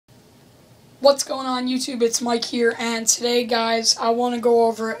What's going on YouTube? It's Mike here, and today guys I want to go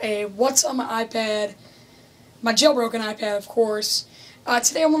over what's on my iPad, my jailbroken iPad of course.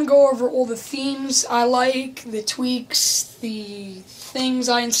 Today I want to go over all the themes I like, the tweaks, the things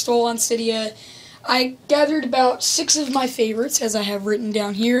I install on Cydia. I gathered about 6 of my favorites as I have written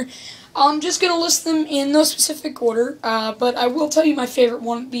down here. I'm just going to list them in no specific order, but I will tell you my favorite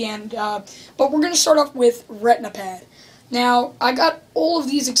one at the end. But we're going to start off with RetinaPad. Now, I got all of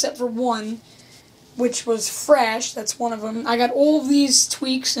these except for one, which was Frash. That's one of them. I got all of these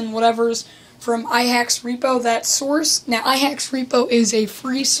tweaks and whatevers from iHacks Repo, that source. Now, iHacks Repo is a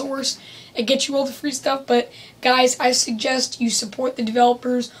free source. It gets you all the free stuff, but guys, I suggest you support the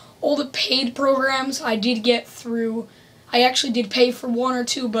developers. All the paid programs I did get through, I actually did pay for one or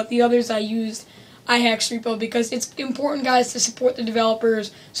two, but the others I used iHacks Repo because it's important, guys, to support the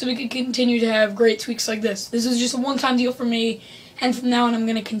developers so we can continue to have great tweaks like this. This is just a one-time deal for me, and from now on I'm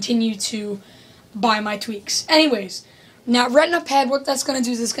going to continue to buy my tweaks. Anyways, now RetinaPad, what that's going to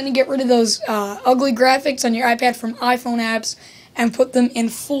do is it's going to get rid of those ugly graphics on your iPad from iPhone apps and put them in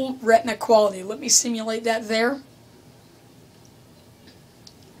full Retina quality. Let me simulate that there.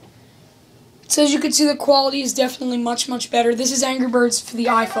 So as you can see, the quality is definitely much, much better. This is Angry Birds for the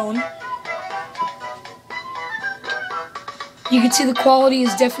iPhone. You can see the quality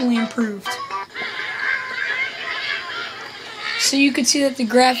is definitely improved. So you can see that the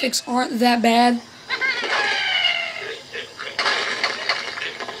graphics aren't that bad.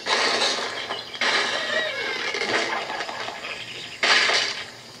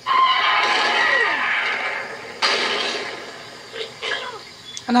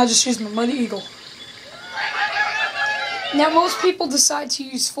 And I just used my Mighty Eagle. Now, most people decide to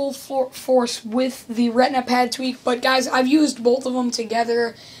use full force with the RetinaPad tweak, but guys, I've used both of them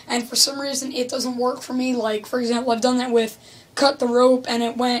together, and for some reason it doesn't work for me. Like, for example, I've done that with Cut the Rope, and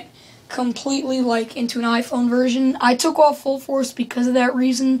it went completely, like, into an iPhone version. I took off full force because of that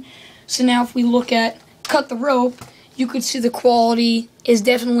reason. So now if we look at Cut the Rope, you could see the quality is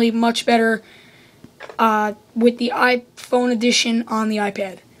definitely much better with the iPhone edition on the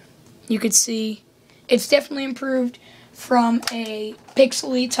iPad. You could see it's definitely improved from a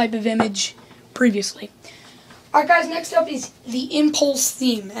pixely type of image previously. Alright guys, next up is the inPulse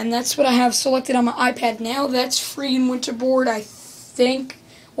theme, and that's what I have selected on my iPad now. That's free in Winterboard, I think.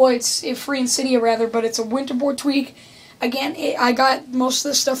 Well, it's free in Cydia rather, but it's a Winterboard tweak. Again, I got most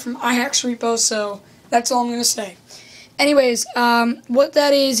of the stuff from iHacks Repo, so that's all I'm going to say. Anyways, what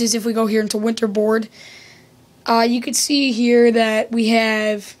that is if we go here into Winterboard, you can see here that we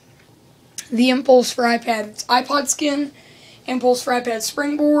have the inPulse for iPad. It's iPod skin, inPulse for iPad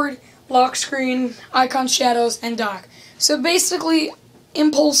springboard, lock screen, icon shadows, and dock. So basically,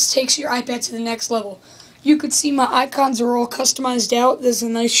 inPulse takes your iPad to the next level. You could see my icons are all customized out. There's a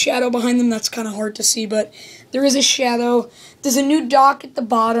nice shadow behind them. That's kind of hard to see, but there is a shadow. There's a new dock at the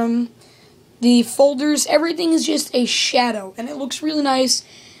bottom. The folders, everything is just a shadow, and it looks really nice.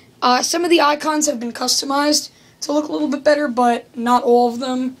 Some of the icons have been customized to look a little bit better, but not all of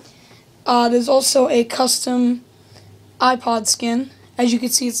them. There's also a custom iPod skin. As you can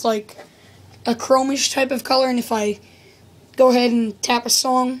see, it's like a chromish type of color, and if I go ahead and tap a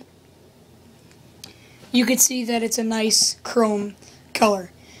song, you can see that it's a nice chrome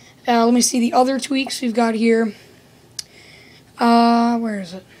color. Let me see the other tweaks we've got here. Where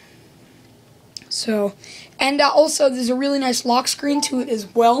is it? So, and also there's a really nice lock screen to it as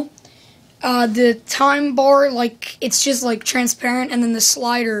well. The time bar, like, it's just like transparent, and then the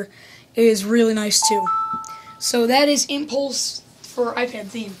slider is really nice too. So that is inPulse for iPad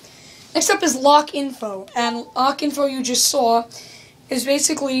theme. Next up is LockInfo, and LockInfo you just saw is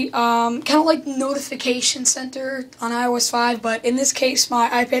basically kind of like Notification Center on iOS 5, but in this case my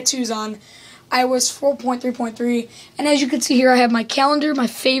iPad 2 is on iOS 4.3.3, and as you can see here I have my calendar, my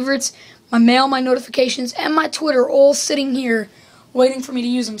favorites, my mail, my notifications, and my Twitter all sitting here waiting for me to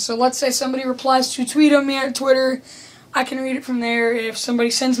use them. So let's say somebody replies to a tweet on me on Twitter, I can read it from there. If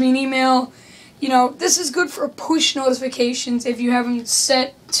somebody sends me an email, you know, this is good for push notifications if you have them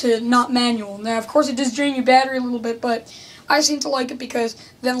set to not manual. Now, of course, it does drain your battery a little bit, but I seem to like it because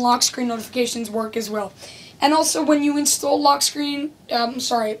then lock screen notifications work as well. And also, when you install LockInfo,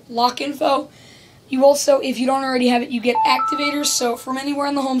 you also, if you don't already have it, you get activators. So from anywhere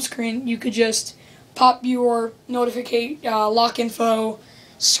on the home screen, you could just pop your LockInfo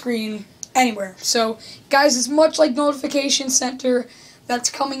screen anywhere. So, guys, it's much like Notification Center that's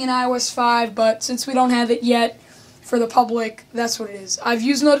coming in iOS 5, but since we don't have it yet for the public, that's what it is. I've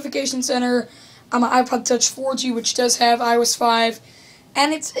used Notification Center on my iPod Touch 4G, which does have iOS 5,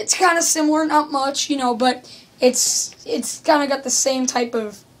 and it's kind of similar, not much, you know, but it's kind of got the same type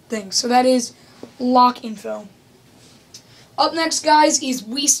of things. So that is LockInfo. Up next, guys, is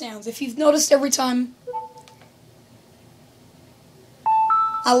Wii Sounds. If you've noticed, every time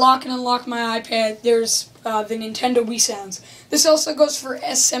I lock and unlock my iPad, there's the Nintendo Wii Sounds. This also goes for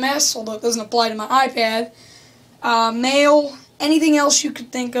SMS, although it doesn't apply to my iPad. Mail, anything else you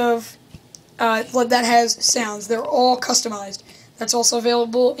could think of that has sounds. They're all customized. That's also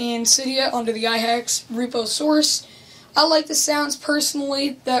available in Cydia under the iHacks repo source. I like the sounds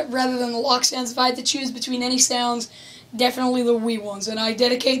personally, that rather than the lock sounds. If I had to choose between any sounds, definitely the Wii ones. And I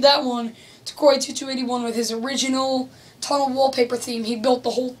dedicate that one to Koi2281 with his original tunnel wallpaper theme. He built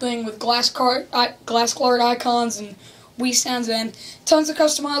the whole thing with glass-colored icons and Wii Sounds and tons of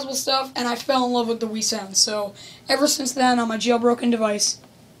customizable stuff, and I fell in love with the Wii Sounds. So ever since then, on my jailbroken device,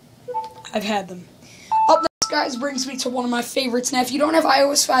 I've had them. Up next, guys, brings me to one of my favorites. Now, if you don't have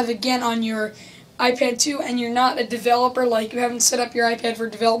iOS 5 again on your iPad 2 and you're not a developer, like you haven't set up your iPad for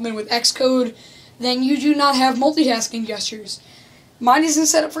development with Xcode, then you do not have multitasking gestures. Mine isn't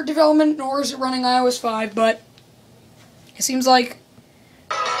set up for development, nor is it running iOS 5, but it seems like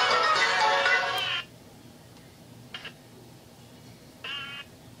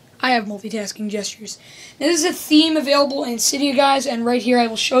I have multitasking gestures. Now, this is a theme available in Cydia, guys, and right here I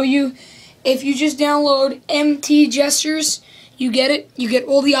will show you. If you just download MT Gestures, you get it. You get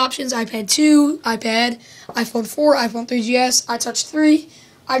all the options: iPad 2, iPad, iPhone 4, iPhone 3GS, iTouch 3,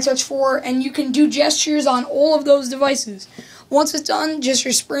 iTouch 4, and you can do gestures on all of those devices. Once it's done,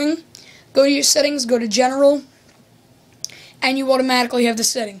 Gesture Spring, go to your settings, go to General, and you automatically have the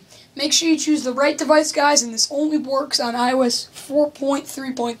setting. Make sure you choose the right device, guys, and this only works on iOS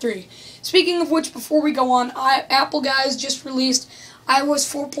 4.3.3. Speaking of which, before we go on, Apple, guys, just released iOS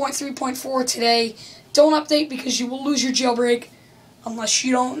 4.3.4 today. Don't update because you will lose your jailbreak unless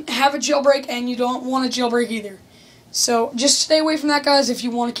you don't have a jailbreak and you don't want a jailbreak either. So just stay away from that, guys, if you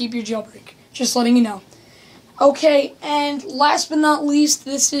want to keep your jailbreak. Just letting you know. Okay, and last but not least,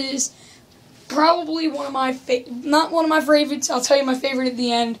 this is probably one of my not one of my favorites. I'll tell you my favorite at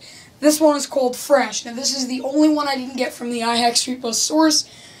the end. This one is called Frash. Now, this is the only one I didn't get from the iHacks repo source.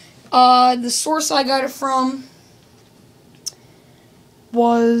 The source I got it from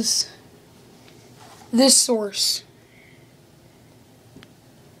was this source,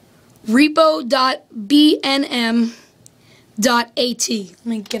 repo.bnm.at. Let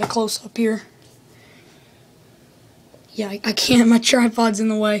me get a close up here. Yeah, I can't. My tripod's in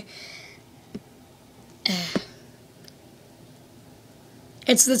the way.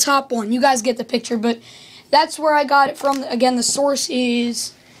 It's the top one. You guys get the picture, but that's where I got it from. Again, the source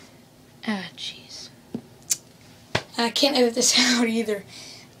is... jeez. I can't edit this out either.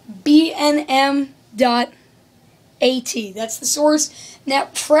 bnm.at. That's the source. Now,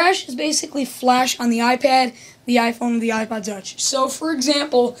 Frash is basically Flash on the iPad, the iPhone, and the iPod Touch. So, for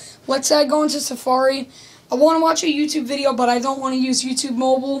example, let's say I go into Safari. I want to watch a YouTube video, but I don't want to use YouTube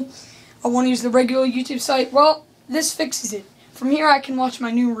Mobile. I want to use the regular YouTube site. Well, this fixes it. From here, I can watch my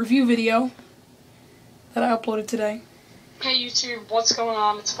new review video that I uploaded today. Hey YouTube, what's going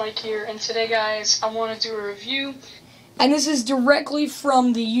on? It's Mike here, and today, guys, I want to do a review. And this is directly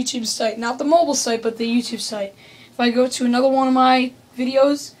from the YouTube site, not the mobile site, but the YouTube site. If I go to another one of my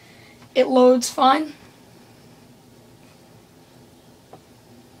videos, it loads fine.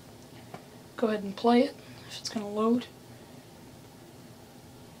 Go ahead and play it, if it's going to load.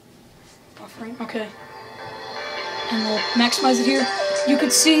 Buffering, okay. And we'll maximize it here. You can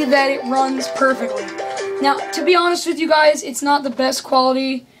see that it runs perfectly. Now, to be honest with you guys, it's not the best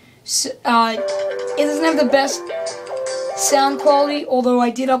quality. It doesn't have the best sound quality, although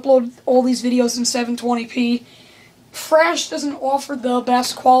I did upload all these videos in 720p. Frash doesn't offer the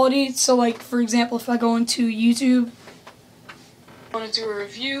best quality, so like, for example, if I go into YouTube, I want to do a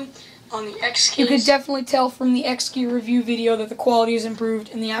review on the X keys. You could definitely tell from the X key review video that the quality is improved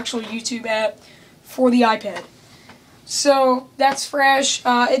in the actual YouTube app for the iPad. So, that's Frash.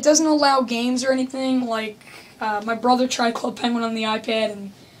 It doesn't allow games or anything. Like, my brother tried Club Penguin on the iPad,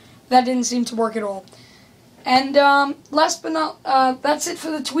 and that didn't seem to work at all. And, last but not, that's it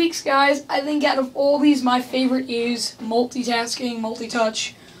for the tweaks, guys. I think out of all these, my favorite is multitasking,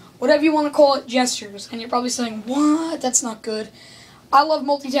 multi-touch, whatever you want to call it, gestures. And you're probably saying, what? That's not good. I love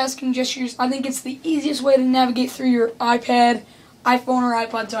multitasking gestures. I think it's the easiest way to navigate through your iPad, iPhone, or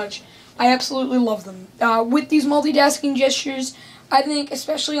iPod Touch. I absolutely love them. With these multitasking gestures, I think,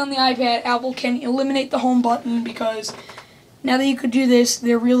 especially on the iPad, Apple can eliminate the home button because now that you could do this,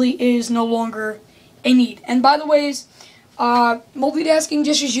 there really is no longer a need. And by the ways, multitasking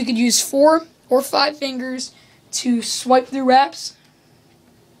gestures, you could use 4 or 5 fingers to swipe through apps,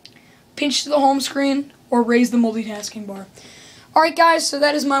 pinch to the home screen, or raise the multitasking bar. Alright guys, so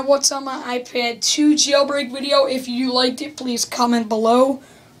that is my What's on my iPad 2 jailbreak video. If you liked it, please comment below.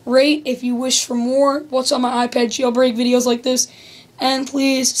 Rate if you wish for more What's on my iPad jailbreak videos like this. And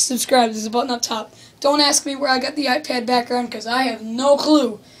please subscribe. There's a button up top. Don't ask me where I got the iPad background because I have no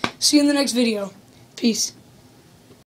clue. See you in the next video. Peace.